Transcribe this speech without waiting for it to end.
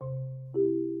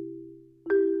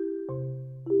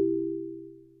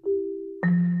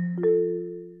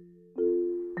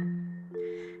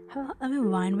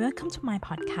Everyone, welcome to my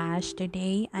podcast.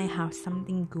 Today, I have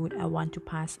something good I want to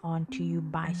pass on to you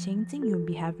by changing your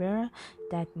behavior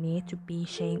that need to be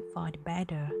changed for the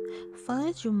better.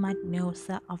 First, you must know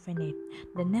self-awareness.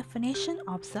 The definition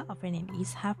of self-awareness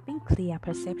is having clear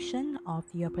perception of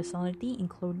your personality,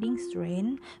 including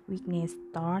strength, weakness,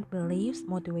 thought, beliefs,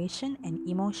 motivation, and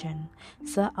emotion.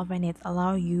 Self-awareness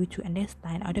allows you to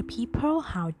understand other people,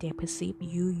 how they perceive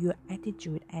you, your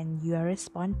attitude, and your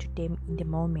response to them in the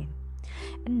moment.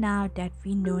 And now that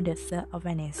we know the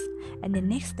self-awareness, and the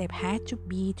next step had to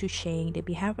be to change the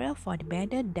behavior for the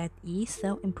better, that is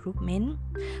self-improvement.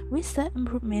 With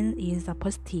self-improvement is a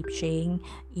positive change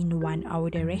in one our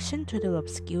direction to develop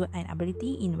skill and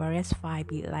ability in various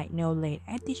fields like knowledge,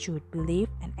 attitude, belief,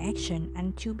 and action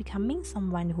until becoming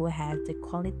someone who has the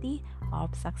quality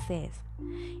of success.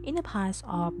 In the past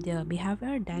of the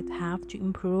behavior that have to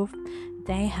improve,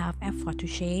 they have effort to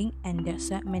change, and the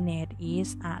self-managed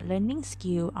is a learning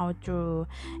skill. Although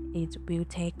it will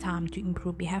take time to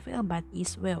improve behavior, but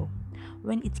it will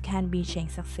when it can be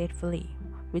changed successfully,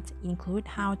 which include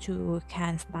how to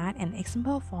can start an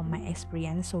example from my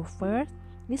experience. So first,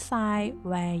 decide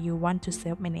where you want to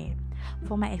self-manage.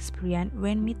 For my experience,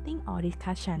 when meeting or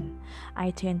discussion, I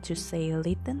tend to say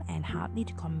little and hardly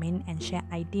to comment and share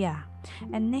idea.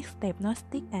 And next step, notice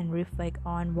and reflect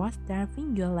on what's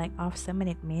driving your lack of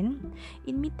self-management.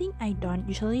 In meeting, I don't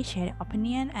usually share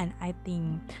opinion, and I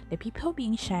think the people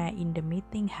being shared in the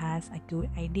meeting has a good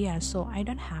idea, so I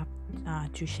don't have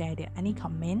to share any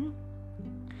comment.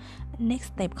 Next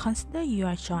step, consider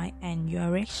your choice and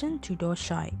your reaction to those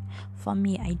choice. For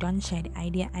me, I don't share the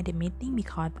idea at the meeting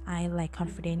because I lack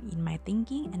confidence in my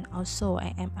thinking, and also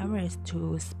I am embarrassed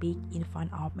to speak in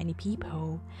front of many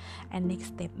people. And next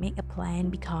step, make a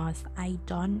plan because I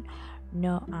don't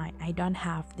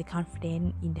have the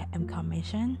confidence in the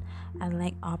information and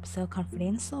lack of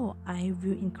self-confidence, so I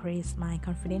will increase my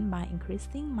confidence by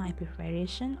increasing my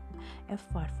preparation,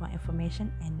 effort for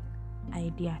information and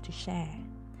idea to share.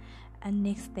 And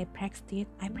next step, practice.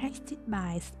 I practice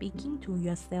by speaking to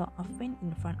yourself often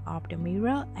in front of the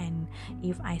mirror, and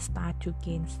if I start to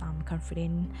gain some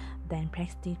confidence, then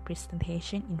practice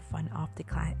presentation in front of the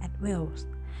class as well.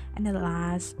 And the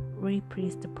last,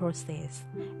 repeat the process.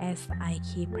 As I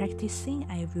keep practicing,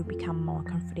 I will become more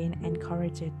confident and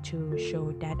courageous to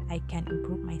show that I can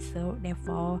improve myself.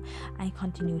 Therefore, I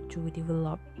continue to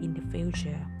develop in the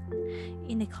future.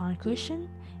 In the conclusion,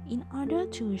 in order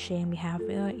to change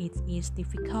behavior, it is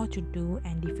difficult to do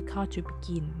and difficult to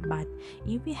begin. But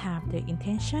if we have the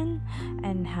intention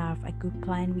and have a good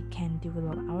plan, we can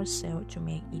develop ourselves to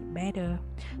make it better.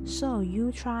 So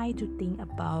you try to think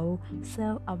about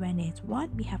self-awareness,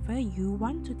 what behavior you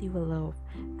want to develop,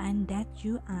 and that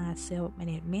you are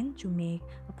self-management to make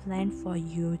a plan for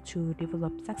you to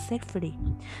develop successfully.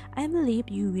 I believe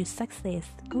you will succeed.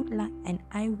 Good luck, and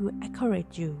I will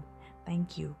encourage you.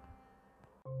 Thank you.